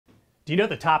Do you know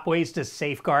the top ways to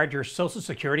safeguard your Social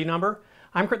Security number?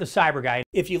 I'm Kurt the CyberGuy.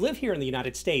 If you live here in the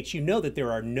United States, you know that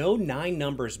there are no 9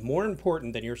 numbers more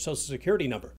important than your Social Security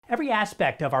number. Every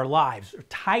aspect of our lives are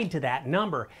tied to that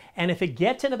number, and if it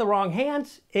gets into the wrong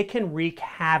hands, it can wreak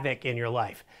havoc in your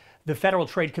life. The Federal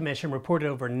Trade Commission reported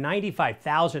over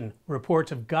 95,000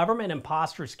 reports of government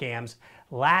imposter scams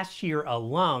last year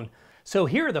alone. So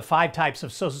here are the 5 types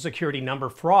of Social Security number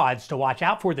frauds to watch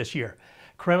out for this year: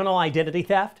 criminal identity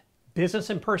theft, business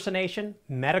impersonation,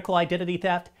 medical identity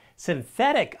theft,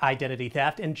 synthetic identity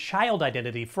theft, and child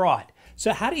identity fraud.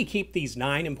 So how do you keep these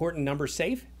 9 important numbers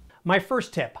safe? My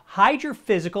first tip: hide your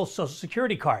physical Social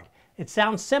Security card. It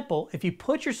sounds simple. If you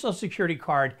put your Social Security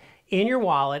card in your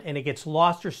wallet and it gets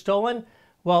lost or stolen,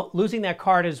 well, losing that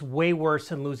card is way worse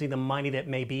than losing the money that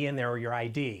may be in there or your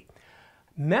ID.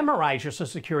 Memorize your Social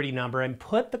Security number and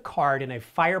put the card in a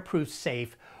fireproof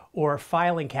safe or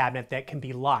filing cabinet that can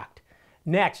be locked.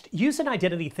 Next, use an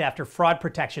identity theft or fraud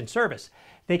protection service.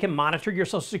 They can monitor your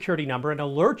Social Security number and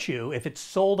alert you if it's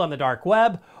sold on the dark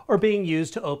web or being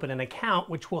used to open an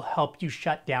account, which will help you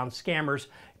shut down scammers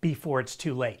before it's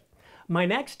too late. My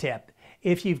next tip: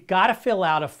 if you've got to fill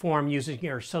out a form using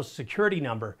your Social Security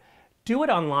number, do it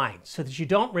online so that you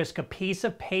don't risk a piece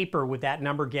of paper with that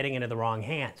number getting into the wrong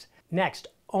hands. Next,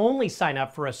 only sign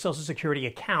up for a Social Security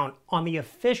account on the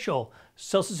official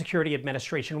Social Security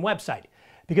Administration website.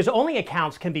 Because only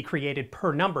accounts can be created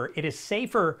per number, it is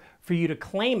safer for you to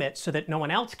claim it so that no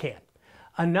one else can.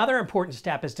 Another important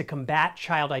step is to combat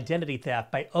child identity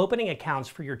theft by opening accounts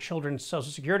for your children's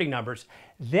Social Security numbers.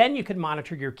 Then you can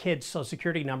monitor your kids' Social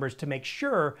Security numbers to make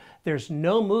sure there's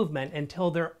no movement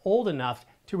until they're old enough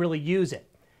to really use it.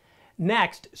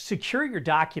 Next, secure your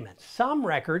documents. Some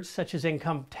records, such as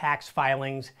income tax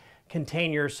filings,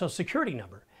 contain your Social Security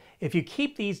number. If you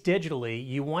keep these digitally,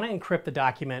 you want to encrypt the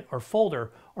document or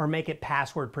folder or make it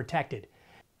password protected.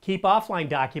 Keep offline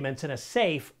documents in a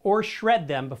safe or shred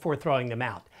them before throwing them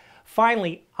out.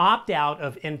 Finally, opt out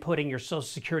of inputting your Social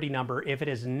Security number if it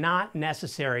is not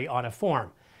necessary on a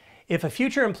form. If a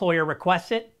future employer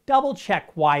requests it, double check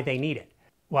why they need it.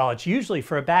 While it's usually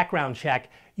for a background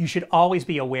check, you should always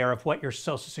be aware of what your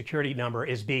Social Security number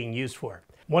is being used for.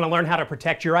 Want to learn how to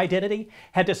protect your identity?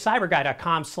 Head to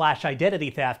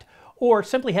cyberguy.com/identity theft or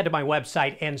simply head to my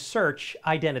website and search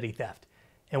identity theft.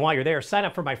 And while you're there, sign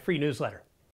up for my free newsletter.